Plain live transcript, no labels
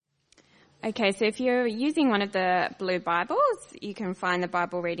Okay, so if you're using one of the blue Bibles, you can find the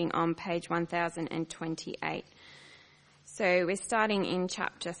Bible reading on page 1028. So we're starting in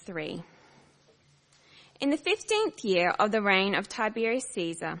chapter 3. In the 15th year of the reign of Tiberius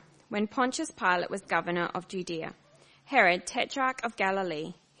Caesar, when Pontius Pilate was governor of Judea, Herod, tetrarch of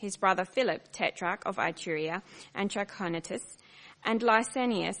Galilee, his brother Philip, tetrarch of Iturea and Trachonitis, and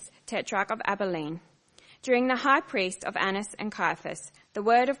Lysanias, tetrarch of Abilene, during the high priest of Annas and Caiaphas, the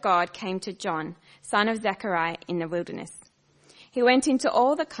word of God came to John, son of Zechariah, in the wilderness. He went into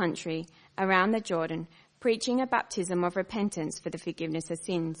all the country around the Jordan, preaching a baptism of repentance for the forgiveness of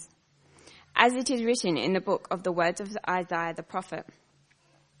sins, as it is written in the book of the words of Isaiah the prophet.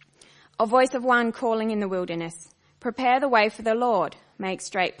 A voice of one calling in the wilderness, prepare the way for the Lord, make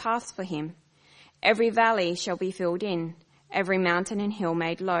straight paths for him. Every valley shall be filled in, every mountain and hill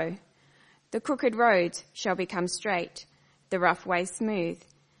made low. The crooked roads shall become straight, the rough ways smooth,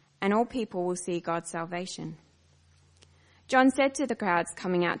 and all people will see God's salvation. John said to the crowds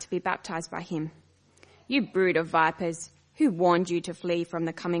coming out to be baptized by him, You brood of vipers, who warned you to flee from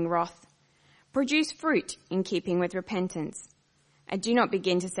the coming wrath? Produce fruit in keeping with repentance, and do not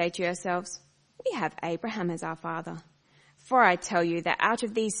begin to say to yourselves, We have Abraham as our father. For I tell you that out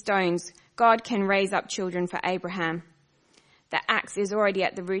of these stones God can raise up children for Abraham. The axe is already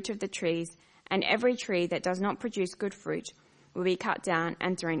at the root of the trees, and every tree that does not produce good fruit will be cut down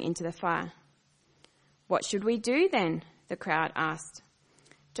and thrown into the fire. What should we do then? The crowd asked.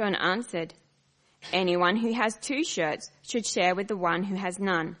 John answered, Anyone who has 2 shirts should share with the one who has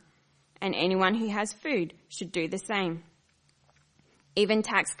none, and anyone who has food should do the same. Even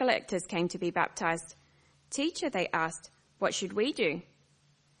tax collectors came to be baptized. Teacher, they asked, what should we do?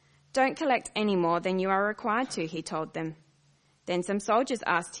 Don't collect any more than you are required to, he told them. Then some soldiers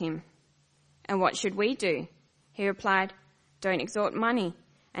asked him, And what should we do? He replied, Don't extort money,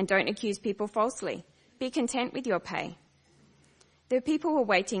 and don't accuse people falsely. Be content with your pay. The people were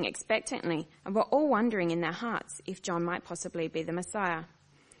waiting expectantly and were all wondering in their hearts if John might possibly be the Messiah.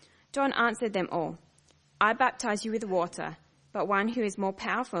 John answered them all, I baptize you with water, but one who is more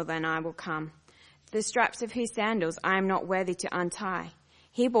powerful than I will come, the straps of whose sandals I am not worthy to untie.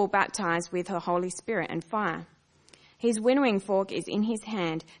 He will baptize with the Holy Spirit and fire. His winnowing fork is in his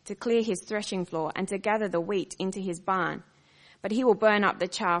hand to clear his threshing floor and to gather the wheat into his barn, but he will burn up the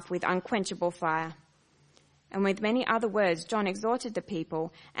chaff with unquenchable fire. And with many other words, John exhorted the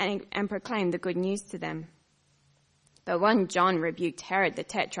people and proclaimed the good news to them. But when John rebuked Herod the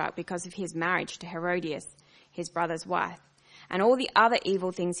tetrarch because of his marriage to Herodias, his brother's wife, and all the other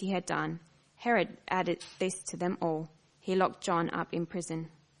evil things he had done, Herod added this to them all. He locked John up in prison.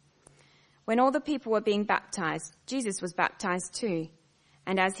 When all the people were being baptized, Jesus was baptized too.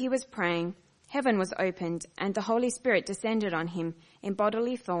 And as he was praying, heaven was opened, and the Holy Spirit descended on him in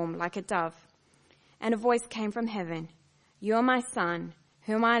bodily form like a dove. And a voice came from heaven, You are my Son,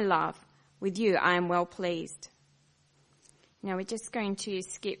 whom I love. With you I am well pleased. Now we're just going to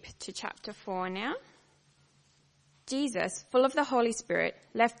skip to chapter 4 now. Jesus, full of the Holy Spirit,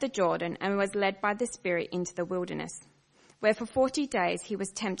 left the Jordan and was led by the Spirit into the wilderness, where for 40 days he was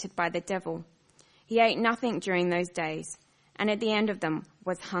tempted by the devil. He ate nothing during those days, and at the end of them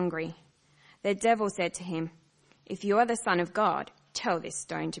was hungry. The devil said to him, If you are the Son of God, tell this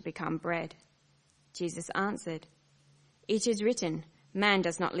stone to become bread. Jesus answered, It is written, man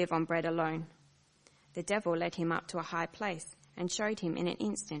does not live on bread alone. The devil led him up to a high place and showed him in an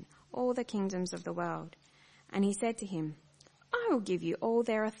instant all the kingdoms of the world. And he said to him, I will give you all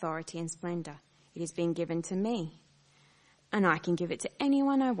their authority and splendor. It has been given to me, and I can give it to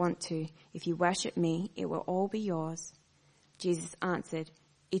anyone I want to. If you worship me, it will all be yours. Jesus answered,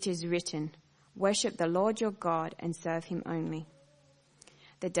 It is written, worship the Lord your God and serve him only.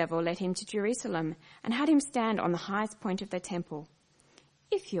 The devil led him to Jerusalem and had him stand on the highest point of the temple.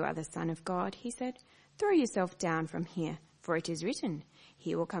 If you are the Son of God, he said, throw yourself down from here, for it is written,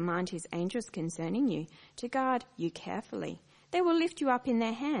 He will command his angels concerning you to guard you carefully. They will lift you up in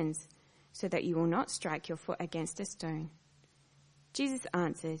their hands, so that you will not strike your foot against a stone. Jesus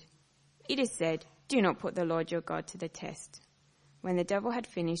answered, It is said, do not put the Lord your God to the test. When the devil had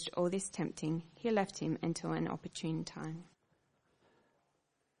finished all this tempting, he left him until an opportune time.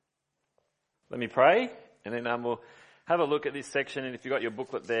 Let me pray, and then we'll have a look at this section. And if you've got your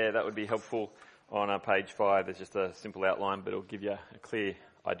booklet there, that would be helpful. On page 5, there's just a simple outline, but it'll give you a clear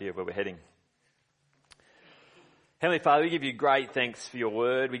idea of where we're heading. Heavenly Father, we give you great thanks for your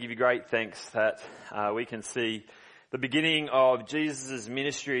word. We give you great thanks that we can see the beginning of Jesus'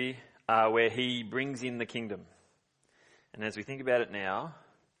 ministry where he brings in the kingdom. And as we think about it now,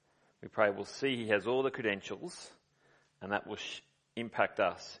 we pray we'll see he has all the credentials, and that will impact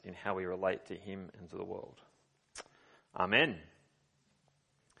us in how we relate to him and to the world. Amen.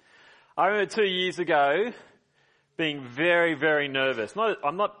 I remember 2 years ago being very, very nervous.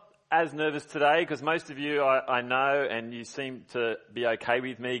 I'm not as nervous today because most of you I know and you seem to be okay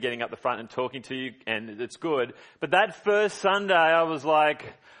with me getting up the front and talking to you, and it's good. But that first Sunday I was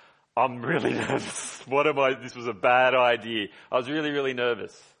like, I'm really nervous. This was a bad idea. I was really, really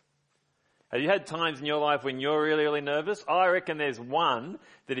nervous. Have you had times in your life when you're really, really nervous? I reckon there's one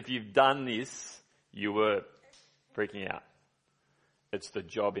that if you've done this, you were freaking out. It's the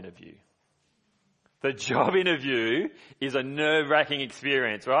job interview. The job interview is a nerve-wracking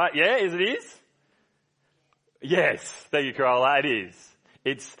experience, right? Yeah, it is? Yes, thank you, Carola, it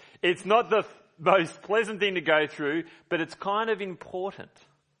is. It's not the most pleasant thing to go through, but it's kind of important.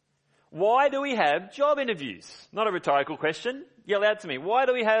 Why do we have job interviews? Not a rhetorical question. Yell out to me. Why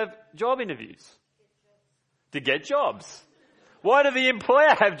do we have job interviews? To get jobs. Why do the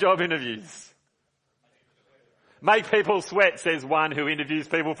employer have job interviews? Make people sweat, says one who interviews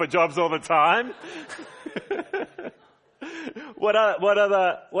people for jobs all the time. What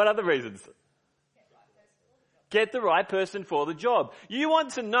other reasons? Get the right person for the job. You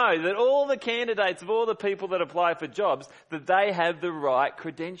want to know that all the candidates of all the people that apply for jobs, that they have the right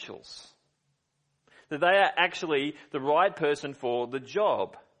credentials. That they are actually the right person for the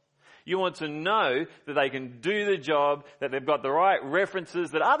job. You want to know that they can do the job, that they've got the right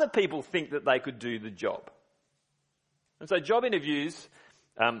references, that other people think that they could do the job. And so job interviews,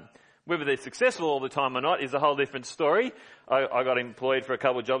 whether they're successful all the time or not is a whole different story. I got employed for a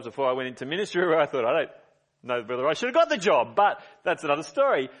couple of jobs before I went into ministry where I thought, I don't know whether I should have got the job, but that's another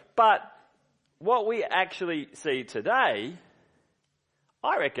story. But what we actually see today,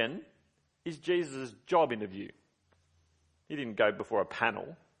 I reckon, is Jesus' job interview. He didn't go before a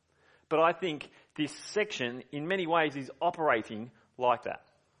panel, but I think this section in many ways is operating like that,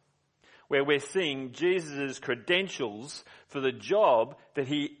 where we're seeing Jesus' credentials for the job that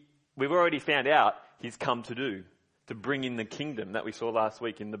we've already found out he's come to do, to bring in the kingdom that we saw last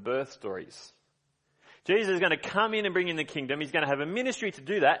week in the birth stories. Jesus is going to come in and bring in the kingdom. He's going to have a ministry to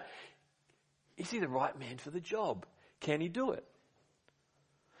do that. Is he the right man for the job? Can he do it?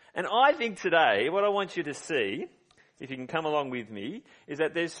 And I think today, what I want you to see, if you can come along with me, is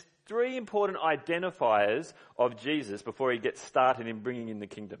that there's 3 important identifiers of Jesus before he gets started in bringing in the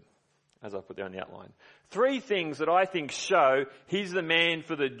kingdom, as I put there on the outline. 3 things that I think show he's the man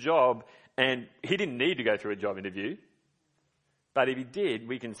for the job, and he didn't need to go through a job interview. But if he did,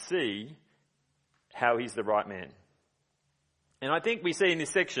 we can see how he's the right man. And I think we see in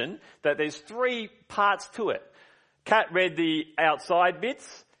this section that there's 3 parts to it. Kat read the outside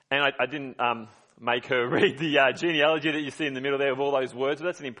bits, and I didn't make her read the genealogy that you see in the middle there of all those words, but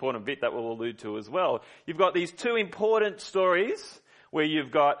that's an important bit that we'll allude to as well. You've got these 2 important stories where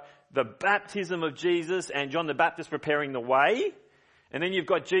you've got the baptism of Jesus and John the Baptist preparing the way, and then you've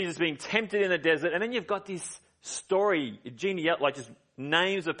got Jesus being tempted in the desert, and then you've got this story, like just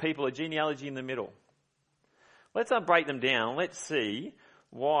names of people, a genealogy in the middle. Let's break them down. Let's see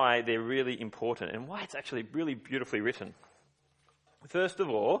why they're really important and why it's actually really beautifully written. First of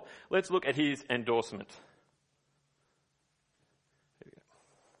all, let's look at his endorsement.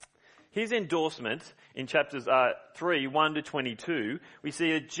 His endorsement in chapters 3, 1 to 22, we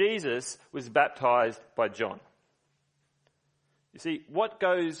see that Jesus was baptized by John. You see, what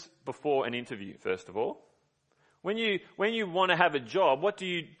goes before an interview, first of all? When you want to have a job, what do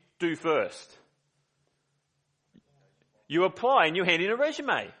you do first? You apply and you hand in a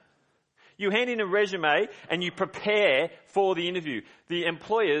resume. You hand in a resume and you prepare for the interview. The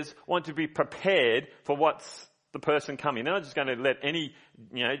employers want to be prepared for what's the person coming. They're not just going to let any,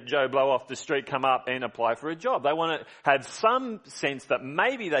 Joe Blow off the street come up and apply for a job. They want to have some sense that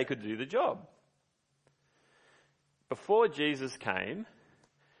maybe they could do the job. Before Jesus came,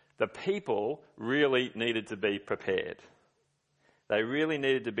 the people really needed to be prepared. They really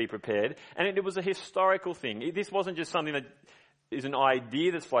needed to be prepared. And it was a historical thing. This wasn't just something that is an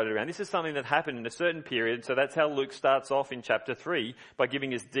idea that's floated around. This is something that happened in a certain period. So that's how Luke starts off in chapter 3 by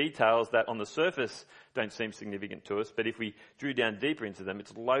giving us details that on the surface don't seem significant to us. But if we drew down deeper into them,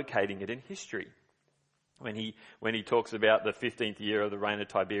 it's locating it in history. When he talks about the 15th year of the reign of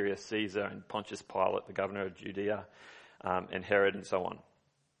Tiberius Caesar and Pontius Pilate, the governor of Judea, and Herod and so on.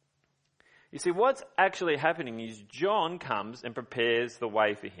 You see, what's actually happening is John comes and prepares the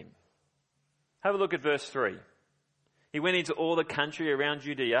way for him. Have a look at verse 3. He went into all the country around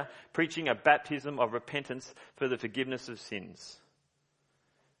Judea, preaching a baptism of repentance for the forgiveness of sins.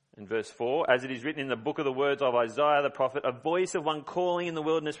 In verse 4, as it is written in the book of the words of Isaiah the prophet, a voice of one calling in the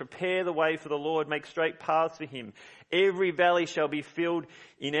wilderness, prepare the way for the Lord, make straight paths for him. Every valley shall be filled,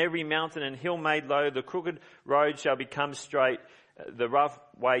 in every mountain and hill made low, the crooked road shall become straight, the rough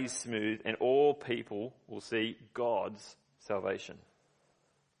ways smooth, and all people will see God's salvation.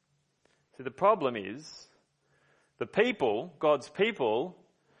 So the problem is, the people, God's people,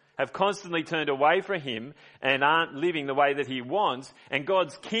 have constantly turned away from him and aren't living the way that he wants, and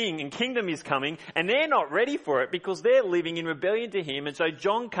God's king and kingdom is coming, and they're not ready for it because they're living in rebellion to him. And so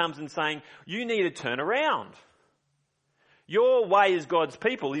John comes and saying, you need to turn around. Your way as God's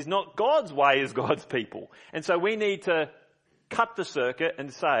people is not God's way as God's people. And so we need to cut the circuit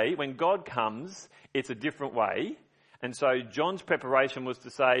and say, when God comes, it's a different way. And so John's preparation was to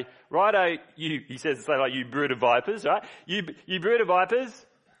say, righto, he says to say like, you brood of vipers, right? You brood of vipers,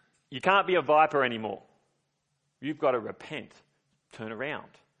 you can't be a viper anymore. You've got to repent, turn around,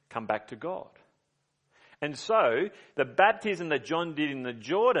 come back to God. And so the baptism that John did in the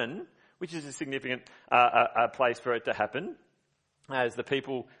Jordan, which is a significant place for it to happen, as the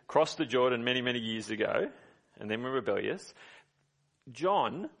people crossed the Jordan many, many years ago and then were rebellious,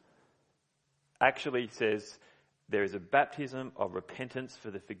 John actually says there is a baptism of repentance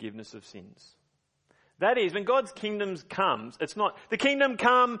for the forgiveness of sins. That is, when God's kingdom comes, it's not, the kingdom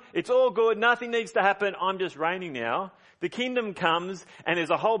come, it's all good, nothing needs to happen, I'm just reigning now. The kingdom comes and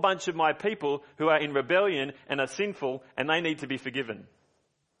there's a whole bunch of my people who are in rebellion and are sinful and they need to be forgiven.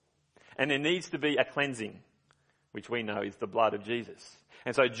 And there needs to be a cleansing, which we know is the blood of Jesus.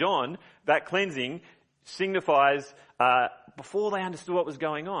 And so John, that cleansing signifies, before they understood what was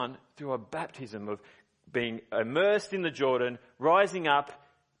going on, through a baptism of being immersed in the Jordan, rising up,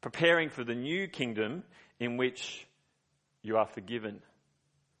 preparing for the new kingdom in which you are forgiven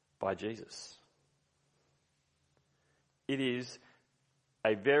by Jesus. It is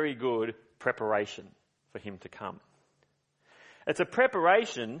a very good preparation for him to come. It's a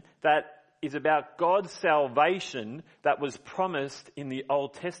preparation that is about God's salvation that was promised in the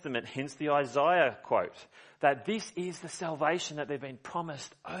Old Testament, hence the Isaiah quote, that this is the salvation that they've been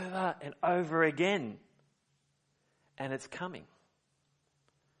promised over and over again. And it's coming.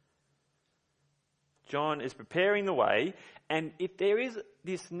 John is preparing the way, and if there is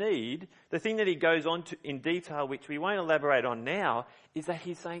this need, the thing that he goes on to in detail, which we won't elaborate on now, is that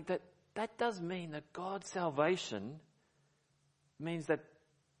he's saying that does mean that God's salvation means that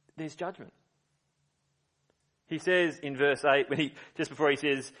there's judgment. He says in verse 8, just before he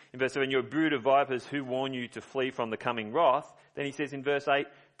says in verse 7, you're a brood of vipers who warn you to flee from the coming wrath. Then he says in verse 8,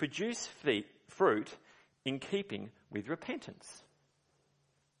 produce fruit in keeping with repentance.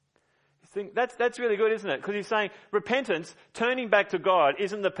 That's really good, isn't it? Because he's saying repentance, turning back to God,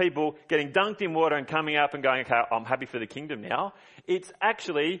 isn't the people getting dunked in water and coming up and going, okay, I'm happy for the kingdom now. It's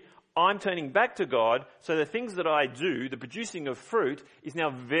actually, I'm turning back to God, so the things that I do, the producing of fruit, is now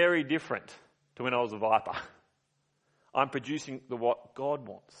very different to when I was a viper. I'm producing what God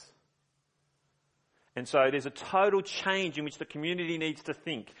wants. And so there's a total change in which the community needs to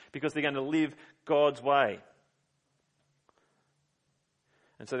think because they're going to live God's way.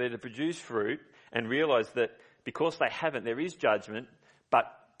 And so they're to produce fruit and realise that because they haven't, there is judgment, but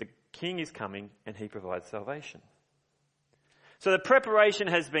the King is coming and he provides salvation. So the preparation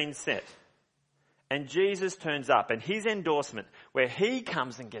has been set. And Jesus turns up and his endorsement, where he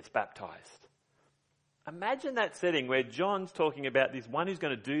comes and gets baptised. Imagine that setting where John's talking about this one who's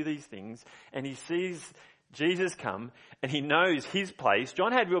going to do these things and he sees Jesus come and he knows his place.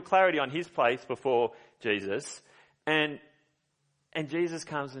 John had real clarity on his place before Jesus, and Jesus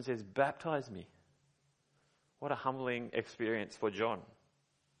comes and says, baptize me. What a humbling experience for John.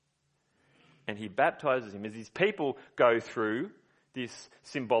 And he baptizes him. As his people go through this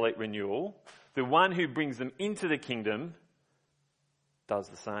symbolic renewal, the one who brings them into the kingdom does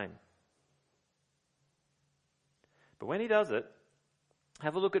the same. But when he does it,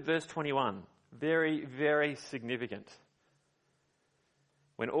 have a look at verse 21. Very, very significant.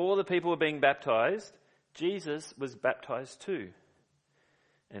 When all the people were being baptized, Jesus was baptized too.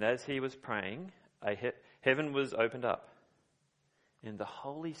 And as he was praying, heaven was opened up. And the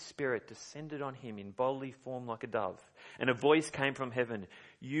Holy Spirit descended on him in bodily form like a dove. And a voice came from heaven,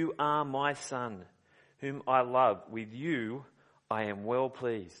 you are my Son, whom I love. With you I am well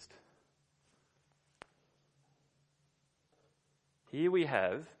pleased. Here we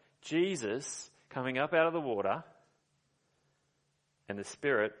have Jesus coming up out of the water, and the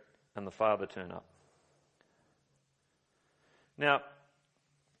Spirit and the Father turn up. Now,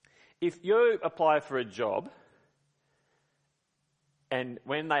 if you apply for a job, and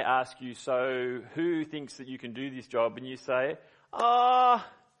when they ask you, so who thinks that you can do this job? And you say,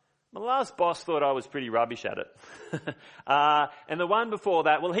 My last boss thought I was pretty rubbish at it. And the one before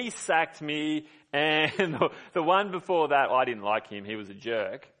that, well, he sacked me. And the one before that, I didn't like him. He was a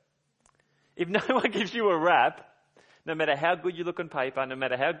jerk. If no one gives you a rap, no matter how good you look on paper, no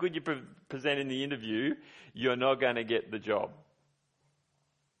matter how good you present in the interview, you're not going to get the job.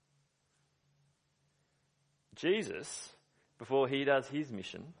 Jesus, before he does his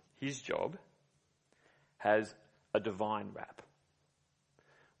mission, his job, has a divine rap,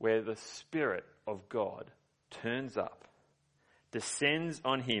 where the Spirit of God turns up, descends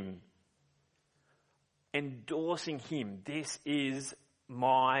on him, endorsing him. This is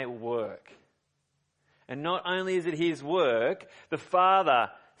my work. And not only is it his work, the Father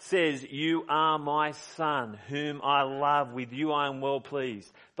says, you are my Son, whom I love. With you I am well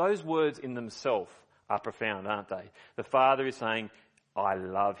pleased. Those words in themselves are profound, aren't they? The Father is saying, I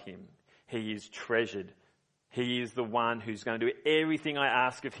love him. He is treasured. He is the one who's going to do everything I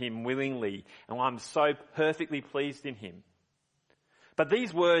ask of him willingly, and I'm so perfectly pleased in him. But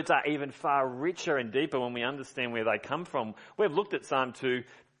these words are even far richer and deeper when we understand where they come from. We've looked at Psalm 2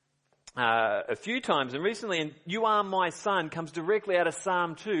 a few times, and recently, and you are my Son comes directly out of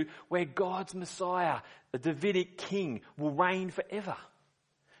Psalm 2, where God's Messiah, the Davidic king, will reign forever.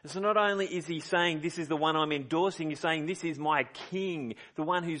 So not only is he saying, this is the one I'm endorsing, he's saying, this is my king, the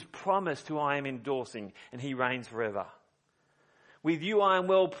one who's promised who I am endorsing, and he reigns forever. With you I am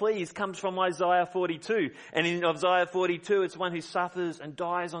well pleased comes from Isaiah 42. And in Isaiah 42, it's one who suffers and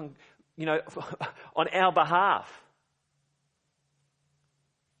dies on our behalf.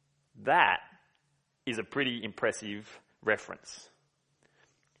 That is a pretty impressive reference.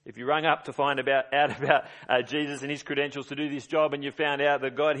 If you rung up to find out about Jesus and his credentials to do this job, and you found out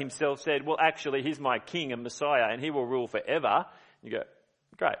that God himself said, well, actually, he's my king and Messiah and he will rule forever, you go,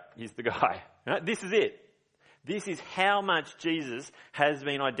 great, he's the guy. Right? This is it. This is how much Jesus has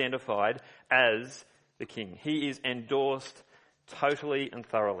been identified as the king. He is endorsed totally and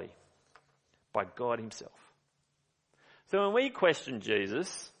thoroughly by God himself. So when we question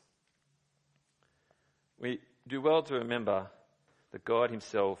Jesus, we do well to remember that God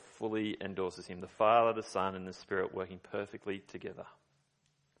himself fully endorses him, the Father, the Son, and the Spirit working perfectly together.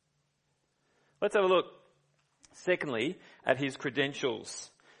 Let's have a look, secondly, at his credentials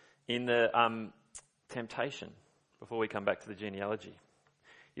in the temptation before we come back to the genealogy.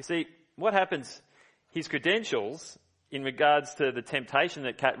 You see, what happens, his credentials in regards to the temptation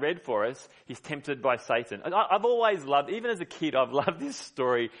that Kat read for us, he's tempted by Satan. I've always loved, even as a kid, I've loved this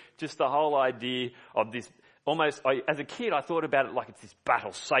story, just the whole idea of this. As a kid, I thought about it like it's this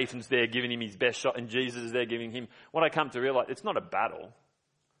battle. Satan's there giving him his best shot and Jesus is there giving him. What I come to realise, it's not a battle.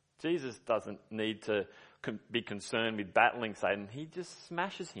 Jesus doesn't need to be concerned with battling Satan. He just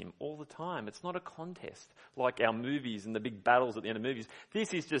smashes him all the time. It's not a contest like our movies and the big battles at the end of movies.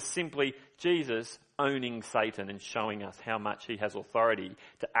 This is just simply Jesus owning Satan and showing us how much he has authority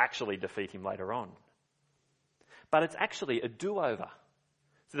to actually defeat him later on. But it's actually a do-over.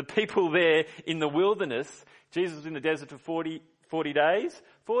 So the people there in the wilderness, Jesus was in the desert for 40 days.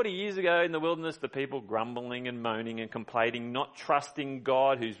 40 years ago in the wilderness, the people grumbling and moaning and complaining, not trusting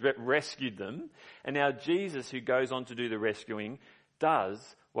God who's rescued them. And now Jesus, who goes on to do the rescuing, does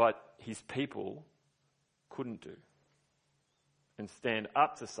what his people couldn't do. And stand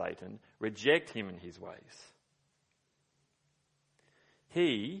up to Satan, reject him in his ways.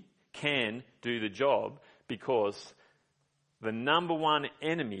 He can do the job because the number one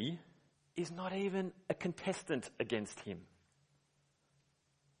enemy is not even a contestant against him.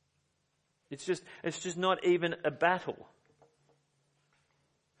 It's just not even a battle.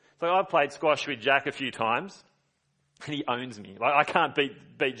 So I've played squash with Jack a few times, and he owns me. Like, I can't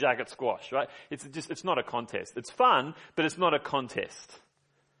beat Jack at squash, right? It's not a contest. It's fun, but it's not a contest.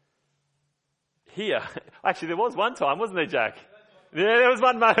 Here, actually, there was one time, wasn't there, Jack? Yeah, there was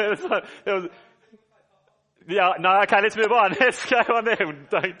one moment. Yeah, no, okay, let's move on. Let's go on there.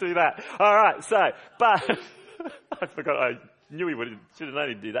 Don't do that. All right, but I forgot. I knew he should have known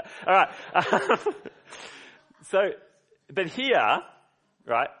he'd do that. All right. But here,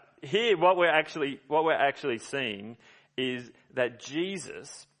 right, here what we're actually seeing is that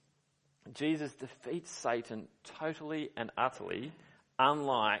Jesus defeats Satan totally and utterly,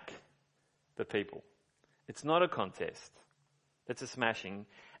 unlike the people. It's not a contest. It's a smashing.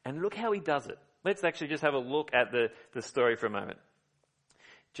 And look how he does it. Let's actually just have a look at the story for a moment.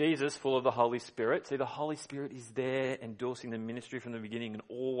 Jesus, full of the Holy Spirit. See, the Holy Spirit is there endorsing the ministry from the beginning and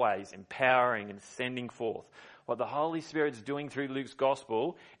always empowering and sending forth. What the Holy Spirit's doing through Luke's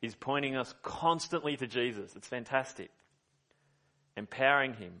gospel is pointing us constantly to Jesus. It's fantastic.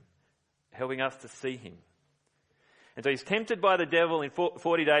 Empowering him, helping us to see him. And so he's tempted by the devil in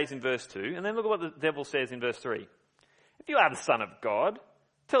 40 days in verse 2. And then look at what the devil says in verse 3. If you are the Son of God,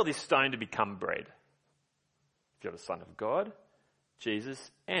 tell this stone to become bread. If you're the Son of God,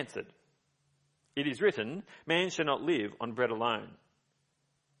 Jesus answered, it is written, man shall not live on bread alone.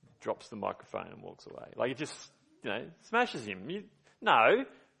 Drops the microphone and walks away. Like it just, smashes him. No,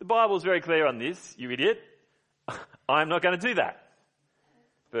 the Bible's very clear on this, you idiot. I'm not going to do that.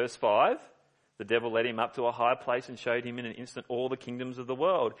 Verse 5, the devil led him up to a high place and showed him in an instant all the kingdoms of the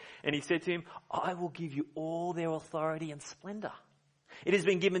world. And he said to him, I will give you all their authority and splendor. It has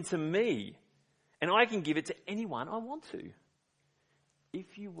been given to me, and I can give it to anyone I want to.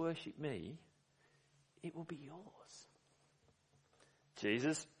 If you worship me, it will be yours.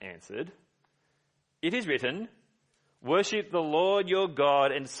 Jesus answered, it is written, worship the Lord your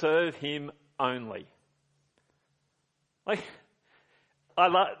God and serve him only. I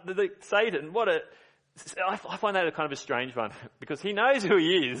Satan, I find that a kind of a strange one because he knows who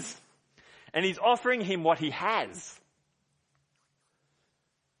he is and he's offering him what he has.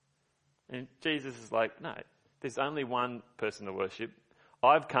 And Jesus is like, no, there's only one person to worship.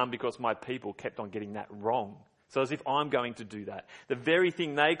 I've come because my people kept on getting that wrong. So as if I'm going to do that. The very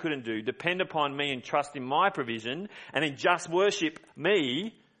thing they couldn't do, depend upon me and trust in my provision and then just worship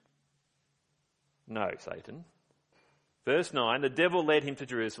me. No, Satan. Verse 9, the devil led him to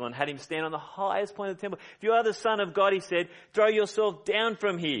Jerusalem and had him stand on the highest point of the temple. If you are the Son of God, he said, throw yourself down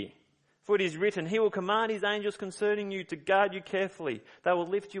from here. For it is written, he will command his angels concerning you to guard you carefully. They will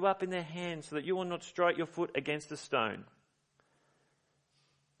lift you up in their hands so that you will not strike your foot against a stone.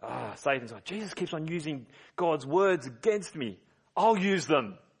 Satan's like, Jesus keeps on using God's words against me. I'll use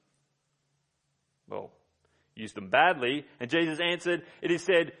them. Well, use them badly. And Jesus answered, it is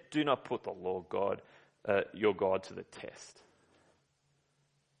said, do not put the Lord God, your God to the test.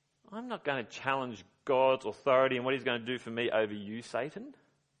 I'm not going to challenge God's authority and what he's going to do for me over you, Satan.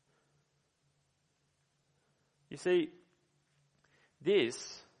 You see,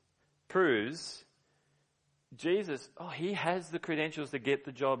 this proves Jesus, he has the credentials to get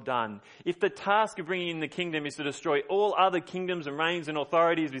the job done. If the task of bringing in the kingdom is to destroy all other kingdoms and reigns and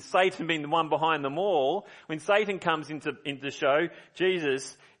authorities, with Satan being the one behind them all, when Satan comes into show,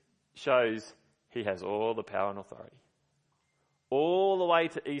 Jesus shows he has all the power and authority. All the way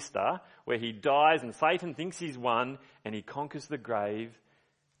to Easter, where he dies and Satan thinks he's won, and he conquers the grave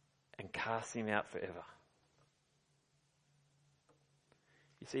and casts him out forever.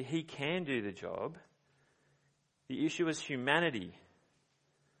 You see, he can do the job. The issue is humanity.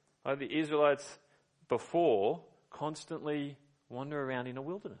 Like the Israelites before constantly wander around in a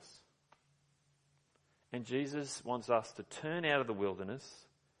wilderness. And Jesus wants us to turn out of the wilderness,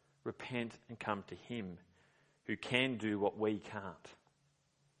 repent and come to him who can do what we can't.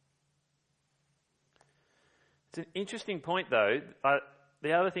 It's an interesting point though.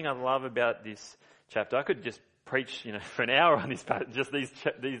 The other thing I love about this chapter, I could just preach for an hour on this, just these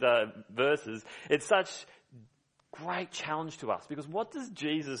verses. It's such great challenge to us because what does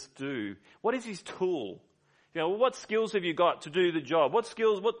Jesus do? What is his tool? What skills have you got to do the job?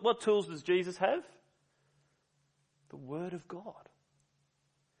 What tools does Jesus have? The Word of God.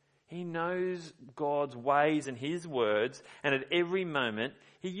 He knows God's ways and his words, and at every moment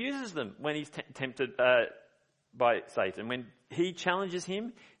he uses them when he's tempted by Satan. When he challenges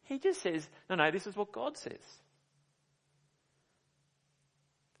him, he just says, no, this is what God says.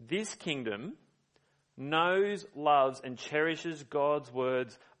 This kingdom knows, loves, and cherishes God's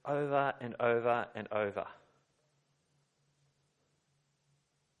words over and over and over.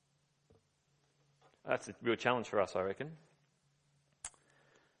 That's a real challenge for us, I reckon.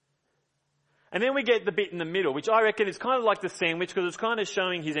 And then we get the bit in the middle, which I reckon is kind of like the sandwich because it's kind of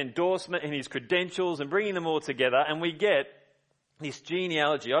showing his endorsement and his credentials and bringing them all together. And we get this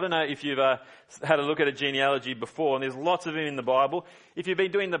genealogy. I don't know if you've had a look at a genealogy before, and there's lots of them in the Bible. If you've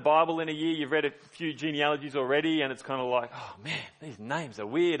been doing the Bible in a year, you've read a few genealogies already, and it's kind of like, oh man, these names are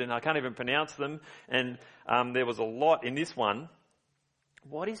weird, and I can't even pronounce them. And there was a lot in this one.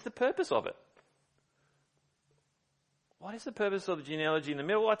 What is the purpose of it? What is the purpose of the genealogy in the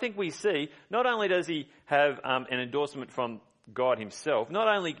middle? Well, I think we see, not only does he have an endorsement from God himself, not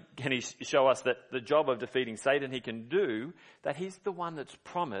only can he show us that the job of defeating Satan he can do, that he's the one that's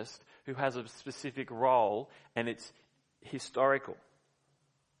promised who has a specific role, and it's historical.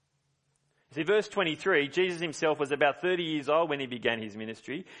 See, verse 23, Jesus himself was about 30 years old when he began his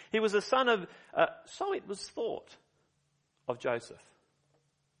ministry. He was the son of, so it was thought, of Joseph.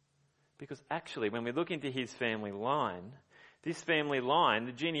 Because actually, when we look into his family line, this family line,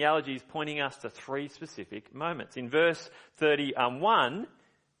 the genealogy is pointing us to three specific moments. In verse 31,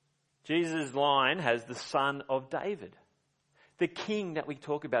 Jesus' line has the Son of David. The king that we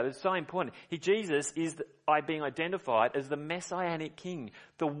talk about is so important. Jesus is being identified as the Messianic king,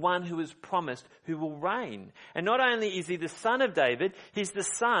 the one who is promised, who will reign. And not only is he the son of David, he's the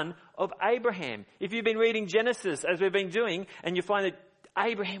son of Abraham. If you've been reading Genesis, as we've been doing, and you find that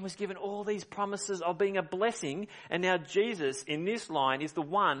Abraham was given all these promises of being a blessing, and now Jesus in this line is the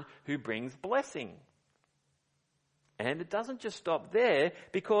one who brings blessing. And it doesn't just stop there,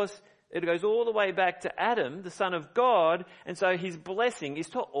 because it goes all the way back to Adam, the son of God, and so his blessing is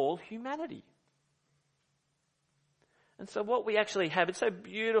to all humanity. And so what we actually have, it's so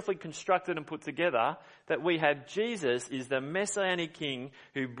beautifully constructed and put together that we have Jesus is the Messianic King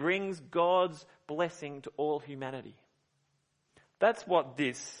who brings God's blessing to all humanity. That's what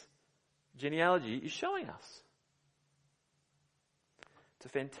this genealogy is showing us. It's a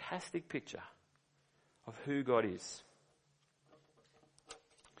fantastic picture of who God is.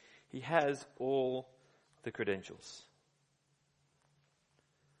 He has all the credentials.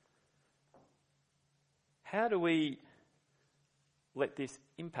 How do we let this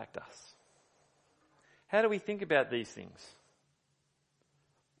impact us? How do we think about these things?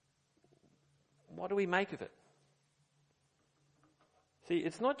 What do we make of it? See,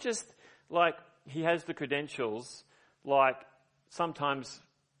 it's not just like he has the credentials like sometimes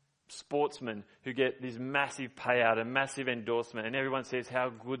sportsmen who get this massive payout, a massive endorsement, and everyone says how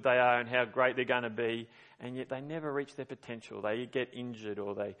good they are and how great they're going to be, and yet they never reach their potential. They get injured,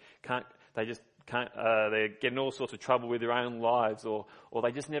 or they're getting all sorts of trouble with their own lives, or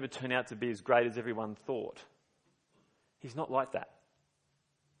they just never turn out to be as great as everyone thought. He's not like that.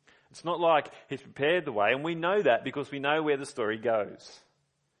 It's not like he's prepared the way, and we know that because we know where the story goes.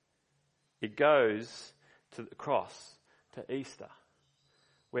 It goes to the cross, to Easter,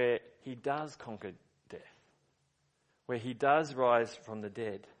 where he does conquer death, where he does rise from the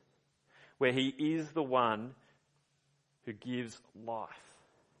dead, where he is the one who gives life.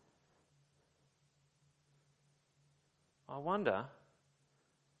 I wonder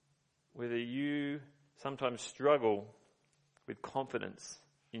whether you sometimes struggle with confidence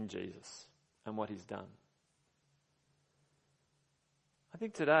in Jesus and what he's done. I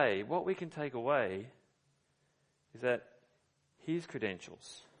think today what we can take away is that his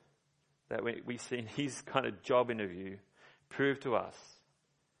credentials that we see in his kind of job interview prove to us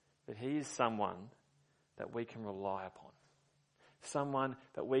that he is someone that we can rely upon, someone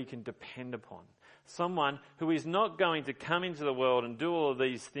that we can depend upon, someone who is not going to come into the world and do all of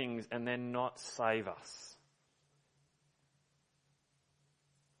these things and then not save us.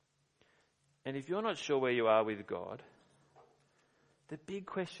 And if you're not sure where you are with God, the big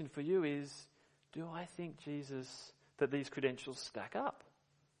question for you is, do I think that these credentials stack up?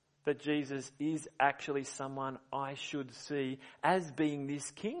 That Jesus is actually someone I should see as being this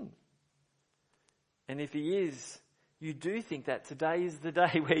king? And if he is, you do think that today is the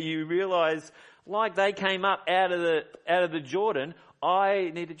day where you realise, like they came up out of the Jordan,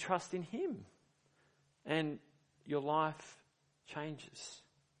 I need to trust in him. And your life changes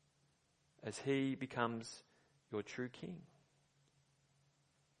as he becomes your true king.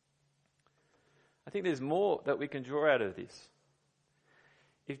 I think there's more that we can draw out of this.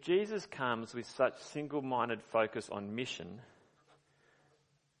 If Jesus comes with such single-minded focus on mission,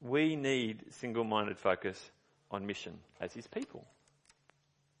 we need single-minded focus on mission as his people.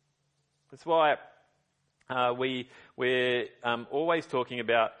 That's why we're always talking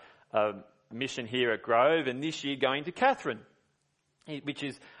about mission here at Grove, and this year going to Catherine, which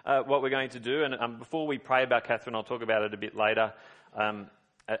is what we're going to do. And before we pray about Catherine, I'll talk about it a bit later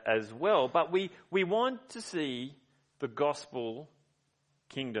as well. But we want to see the gospel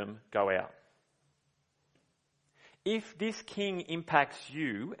kingdom go out. If this king impacts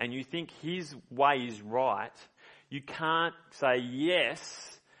you and you think his way is right, you can't say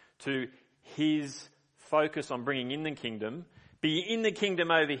yes to his focus on bringing in the kingdom, be in the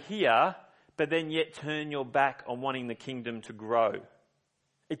kingdom over here, but then yet turn your back on wanting the kingdom to grow.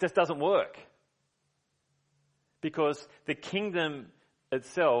 It just doesn't work. Because the kingdom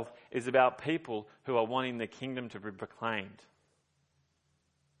itself is about people who are wanting the kingdom to be proclaimed.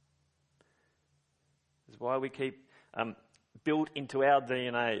 That's why we keep built into our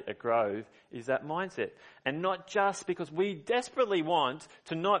DNA at Grove is that mindset. And not just because we desperately want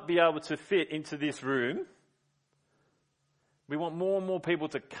to not be able to fit into this room. We want more and more people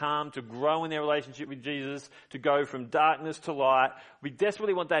to come, to grow in their relationship with Jesus, to go from darkness to light. We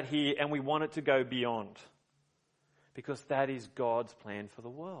desperately want that here, and we want it to go beyond. Because that is God's plan for the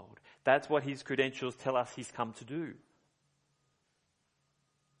world. That's what his credentials tell us he's come to do.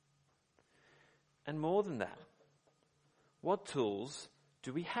 And more than that, what tools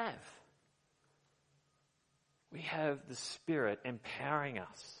do we have? We have the Spirit empowering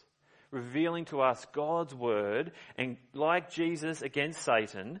us, revealing to us God's word, and like Jesus against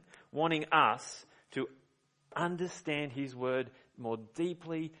Satan, wanting us to understand his word more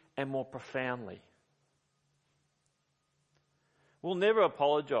deeply and more profoundly. We'll never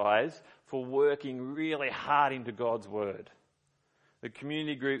apologise for working really hard into God's word. The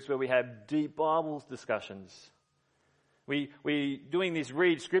community groups where we have deep Bible discussions. We doing this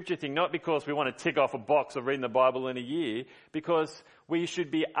read scripture thing not because we want to tick off a box of reading the Bible in a year, because we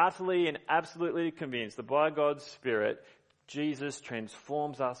should be utterly and absolutely convinced that by God's Spirit, Jesus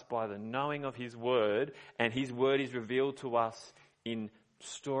transforms us by the knowing of his word, and his word is revealed to us in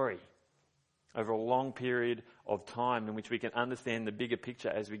story over a long period of time in which we can understand the bigger picture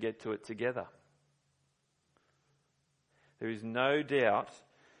as we get to it together. There is no doubt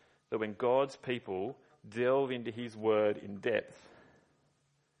that when God's people delve into his word in depth,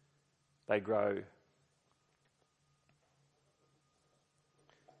 they grow.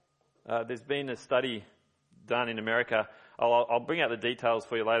 There's been a study done in America. I'll bring out the details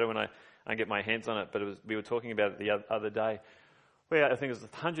for you later when I get my hands on it, but we were talking about it the other day. Where I think it was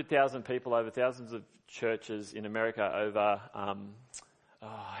 100,000 people over thousands of churches in America over,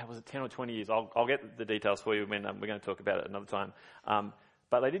 was it 10 or 20 years? I'll get the details for you when we're going to talk about it another time.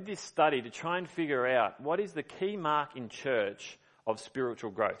 But they did this study to try and figure out what is the key mark in church of spiritual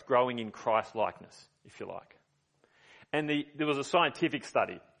growth, growing in Christ-likeness, if you like. And there was a scientific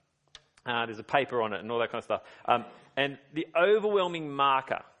study. There's a paper on it and all that kind of stuff. And the overwhelming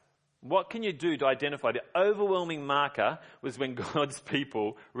marker, what can you do to identify? The overwhelming marker was when God's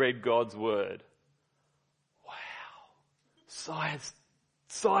people read God's word. Wow.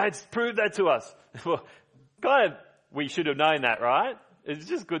 Science proved that to us. Well, kind of, we should have known that, right? It's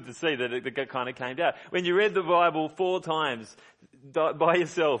just good to see that it kind of came down. When you read the Bible 4 times by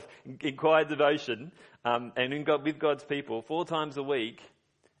yourself in quiet devotion, and with God's people 4 times a week,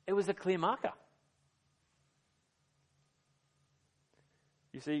 it was a clear marker.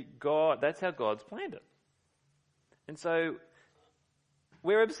 You see, that's how God's planned it. And so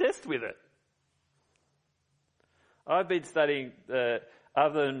we're obsessed with it. I've been studying,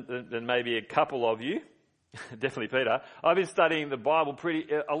 other than maybe a couple of you, definitely Peter, I've been studying the Bible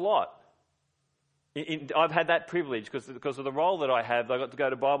a lot. I've had that privilege because of the role that I have. I got to go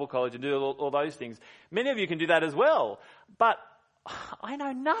to Bible college and do all those things. Many of you can do that as well. But I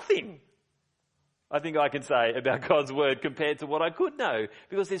know nothing, I think I can say, about God's word compared to what I could know,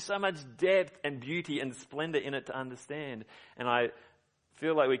 because there's so much depth and beauty and splendour in it to understand. And I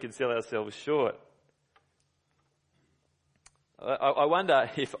feel like we can sell ourselves short. I wonder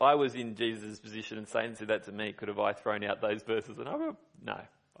if I was in Jesus' position and Satan said that to me, could have I thrown out those verses? And no,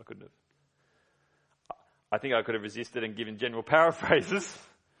 I couldn't have. I think I could have resisted and given general paraphrases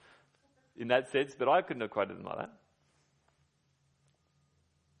in that sense, but I couldn't have quoted them like that.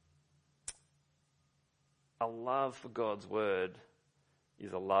 A love for God's word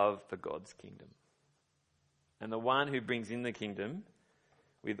is a love for God's kingdom. And the one who brings in the kingdom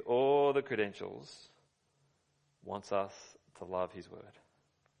with all the credentials wants us to love his word.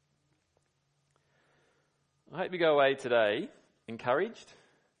 I hope you go away today encouraged.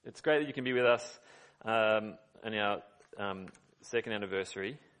 It's great that you can be with us on our second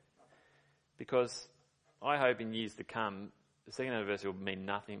anniversary, because I hope in years to come the second anniversary will mean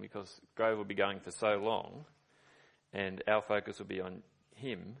nothing, because Grove will be going for so long and our focus will be on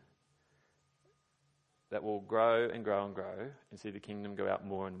him, that we'll grow and grow and grow and see the kingdom go out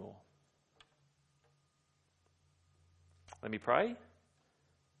more and more. Let me pray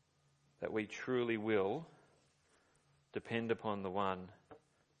that we truly will depend upon the one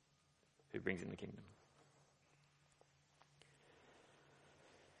who brings in the kingdom.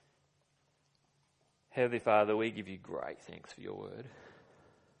 Heavenly Father, we give you great thanks for your word.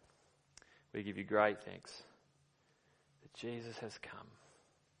 We give you great thanks that Jesus has come,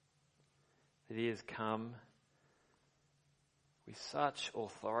 that he has come with such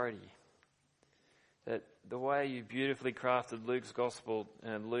authority, that the way you beautifully crafted Luke's gospel,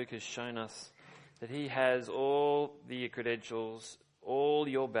 and Luke has shown us that he has all the credentials, all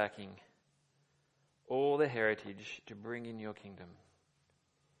your backing, all the heritage to bring in your kingdom.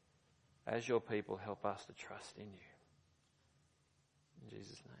 As your people, help us to trust in you. In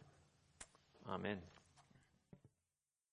Jesus' name. Amen.